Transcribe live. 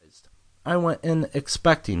I went in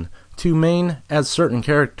expecting to main as certain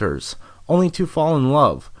characters, only to fall in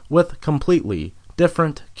love with completely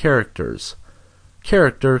different characters.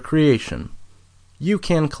 Character creation. You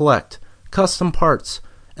can collect custom parts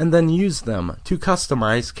and then use them to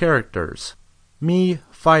customize characters. Me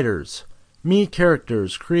fighters. Me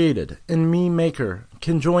characters created in Me Maker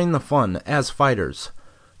can join the fun as fighters.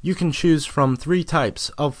 You can choose from 3 types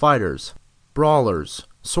of fighters: brawlers,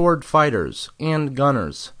 sword fighters, and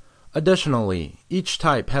gunners. Additionally, each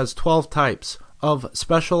type has 12 types of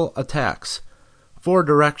special attacks, 4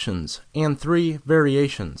 directions, and 3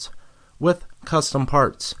 variations. With custom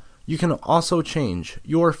parts, you can also change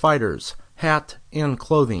your fighter's hat and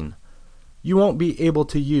clothing. You won't be able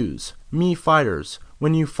to use Me Fighters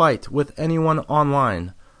when you fight with anyone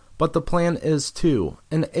online, but the plan is to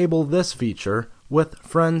enable this feature with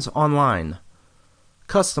friends online.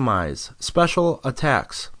 Customize special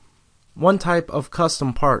attacks. One type of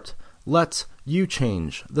custom part lets you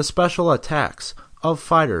change the special attacks of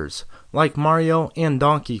fighters like Mario and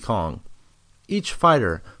Donkey Kong. Each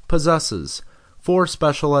fighter possesses 4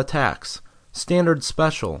 special attacks: standard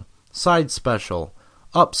special, side special,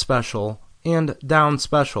 up special, and down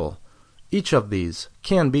special. Each of these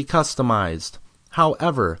can be customized.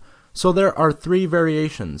 However, so there are 3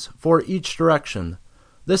 variations for each direction.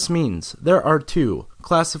 This means there are 2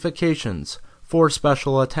 classifications for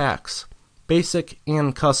special attacks: basic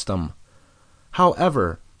and custom.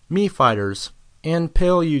 However, Me Fighters and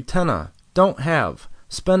Palutena don't have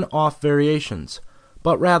spin-off variations,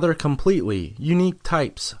 but rather completely unique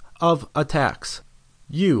types of attacks.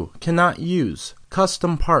 You cannot use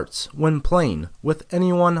custom parts when playing with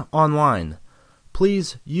anyone online.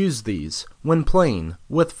 Please use these when playing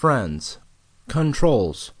with friends.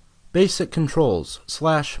 Controls. Basic controls /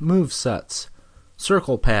 movesets.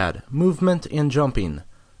 Circle pad, movement and jumping.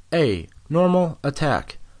 A. Normal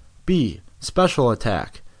attack. B. Special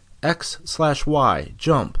attack. X/Y,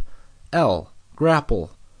 jump. L.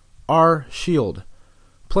 Grapple. R. Shield.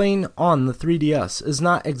 Playing on the 3DS is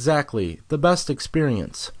not exactly the best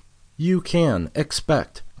experience. You can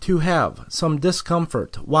expect to have some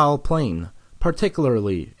discomfort while playing,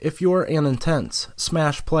 particularly if you're an intense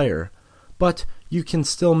Smash player, but you can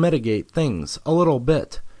still mitigate things a little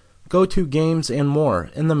bit. Go to Games and More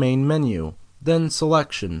in the main menu, then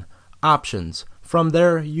Selection, Options. From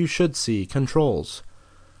there you should see Controls.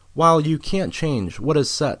 While you can't change what is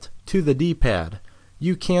set to the D-pad,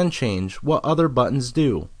 you can change what other buttons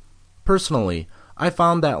do. Personally, I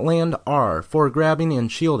found that land R for grabbing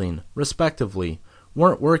and shielding, respectively,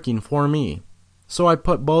 weren't working for me, so I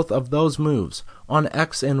put both of those moves on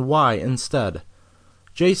X and Y instead.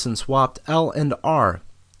 Jason swapped L and R,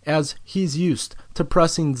 as he's used to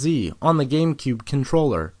pressing Z on the GameCube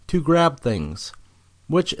controller to grab things,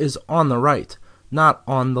 which is on the right, not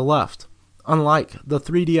on the left, unlike the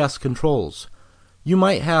 3DS controls. You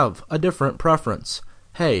might have a different preference.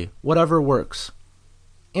 Hey, whatever works.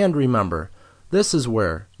 And remember, this is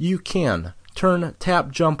where you can turn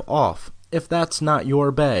tap jump off if that's not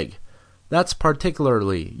your bag. That's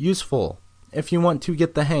particularly useful if you want to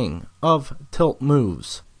get the hang of tilt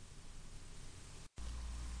moves.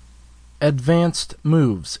 Advanced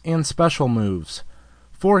moves and special moves.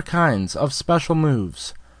 4 kinds of special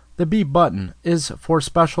moves. The B button is for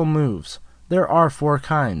special moves. There are 4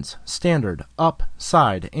 kinds: standard, up,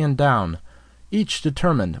 side, and down, each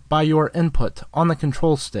determined by your input on the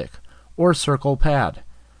control stick or circle pad.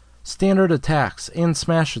 Standard attacks and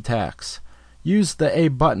smash attacks. Use the A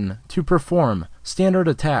button to perform standard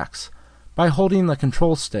attacks by holding the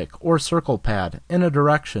control stick or circle pad in a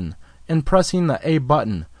direction and pressing the A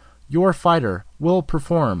button. Your fighter will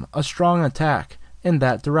perform a strong attack in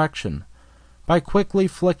that direction. By quickly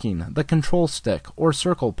flicking the control stick or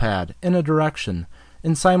circle pad in a direction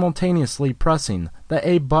and simultaneously pressing the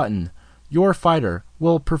A button, your fighter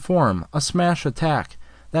will perform a smash attack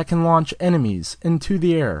that can launch enemies into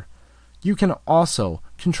the air. You can also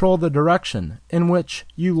control the direction in which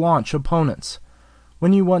you launch opponents.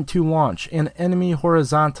 When you want to launch an enemy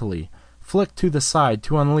horizontally, flick to the side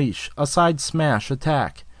to unleash a side smash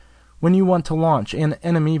attack. When you want to launch an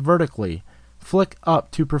enemy vertically, flick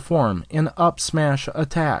up to perform an up smash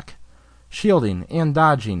attack. Shielding and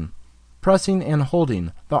dodging. Pressing and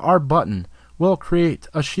holding the R button will create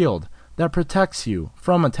a shield that protects you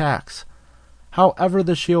from attacks. However,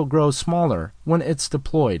 the shield grows smaller when it's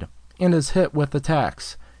deployed and is hit with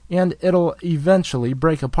attacks, and it'll eventually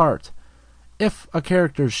break apart. If a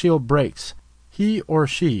character's shield breaks, he or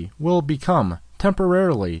she will become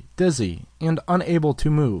temporarily dizzy and unable to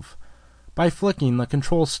move. By flicking the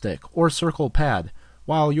control stick or circle pad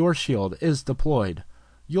while your shield is deployed,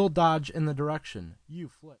 you'll dodge in the direction you flick.